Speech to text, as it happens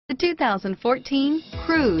The 2014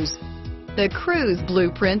 Cruze. The Cruze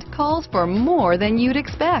blueprint calls for more than you'd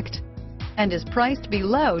expect and is priced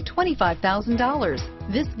below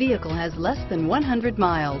 $25,000. This vehicle has less than 100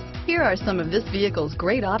 miles. Here are some of this vehicle's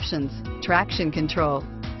great options: traction control,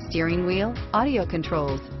 steering wheel audio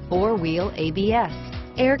controls, four-wheel ABS,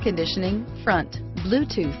 air conditioning front,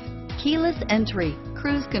 Bluetooth, keyless entry,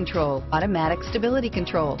 cruise control, automatic stability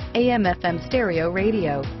control, AM/FM stereo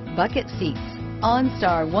radio, bucket seats,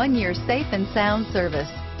 ONSTAR 1-year safe and sound service,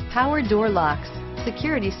 power door locks,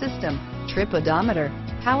 security system, trip odometer,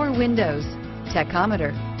 power windows,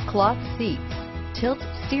 tachometer, cloth seats, tilt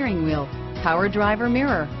steering wheel, power driver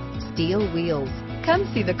mirror, steel wheels.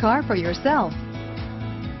 Come see the car for yourself.